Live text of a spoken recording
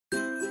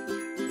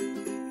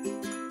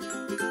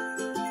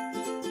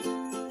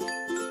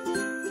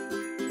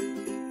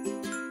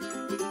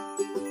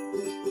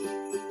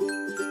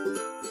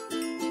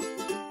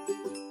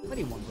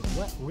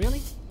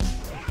Really?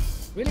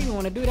 Really? You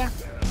wanna do that?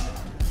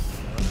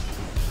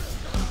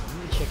 Let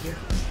me check here.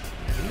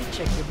 Let me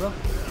check here, bro.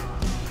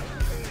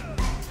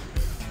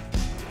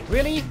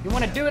 Really? You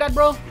wanna do that,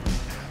 bro?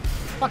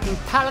 Fucking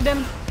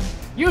paladin?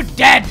 You're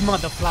dead,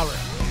 motherflower!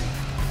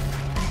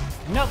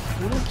 Nope,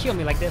 you won't kill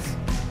me like this.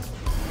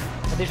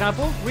 T'as déjà un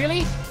pot?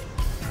 Really?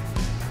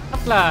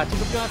 Hop là, tu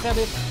peux plus rien faire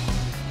de...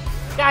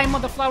 Die,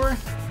 motherflower!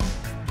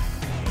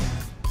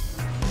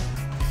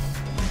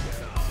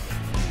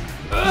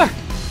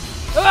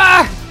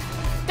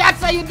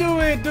 That's how you do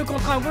it! 2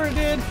 contre 1, we're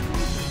good!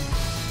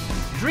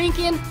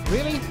 Drinking?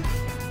 Really?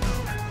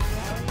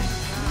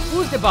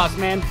 Who's the boss,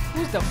 man?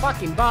 Who's the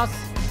fucking boss?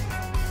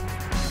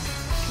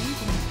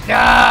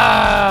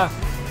 Ah!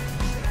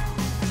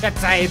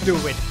 That's how you do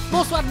it.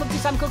 Bonsoir mon petit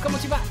Samko, comment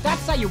tu vas?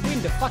 That's how you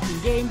win the fucking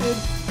game, dude.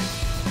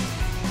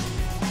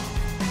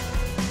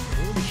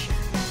 Holy shit.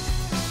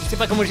 Je sais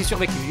pas comment j'ai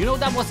survécu. You know,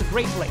 that was a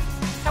great play.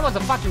 That was a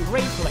fucking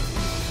great play.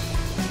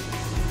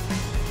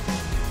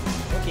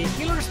 Ok,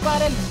 killer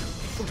spotted.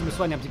 Faut que je me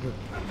soigne un petit peu.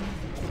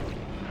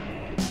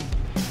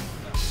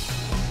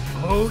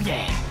 Oh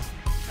yeah.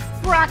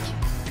 Rock.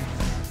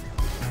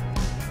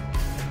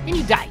 Can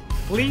you die?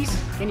 Please?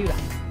 Can you die?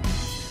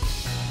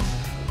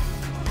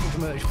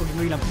 Il faut que je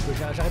me heal un petit peu,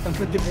 j'arrête un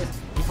peu de DPS.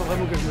 Il faut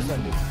vraiment que je me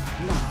soigne.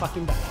 Non,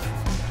 fucking die.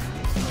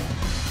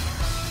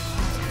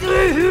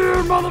 Stay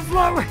here,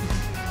 motherflower!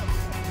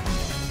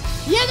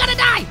 You're gonna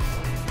die!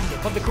 Okay,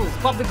 pop the cool,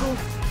 pop the cool.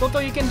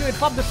 Tonton, you can do it,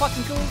 pop the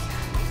fucking cool.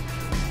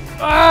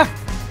 Oh,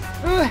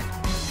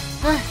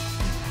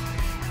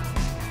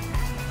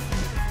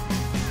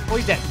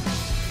 he's dead.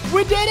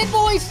 We did it,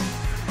 boys!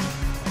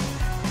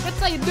 That's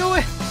how you do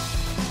it!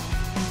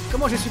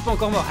 Comment je suis pas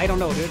encore mort? I don't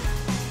know, dude.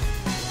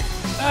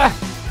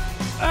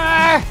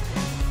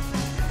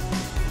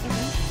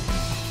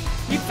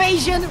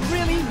 Evasion,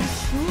 really?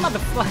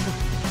 Motherfucker.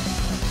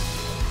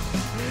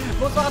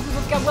 Bonsoir à tous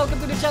en tout cas, welcome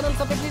to the channel,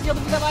 ça fait plaisir de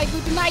vous avoir avec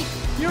nous tonight.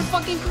 You're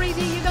fucking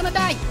crazy, you're gonna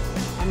die.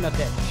 I'm not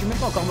dead, je suis même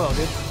pas encore mort,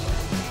 dude.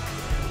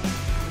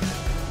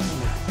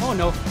 Oh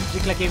no, j'ai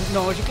claqué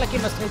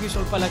ma strongue sur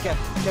le palaka.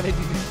 J'avais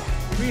dit,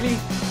 really?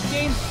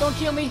 Game, don't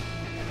kill me. I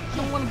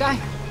don't wanna die.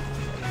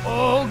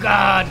 Oh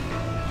god.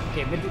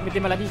 Ok, mets des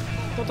maladies.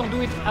 Tonton,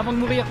 do it avant de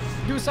mourir.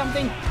 Do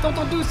something.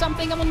 Tonton, do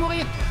something avant de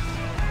mourir.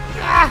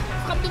 Ah,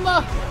 frappe de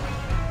mort.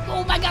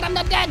 Oh my god, I'm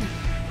not dead.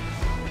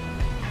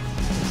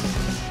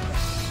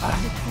 Ah.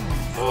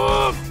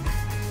 Oh.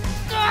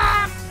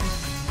 Ah.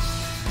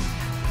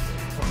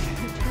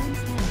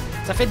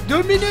 Ça fait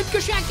 2 minutes que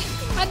je suis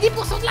à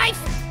 10% de life.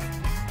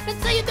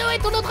 That's how you do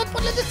it. On est en train de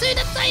prendre le dessus.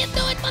 That's how you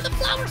do it,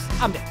 motherflowers.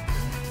 I'm dead.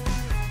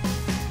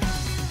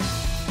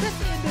 That's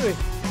how you do it.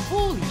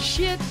 Holy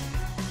shit.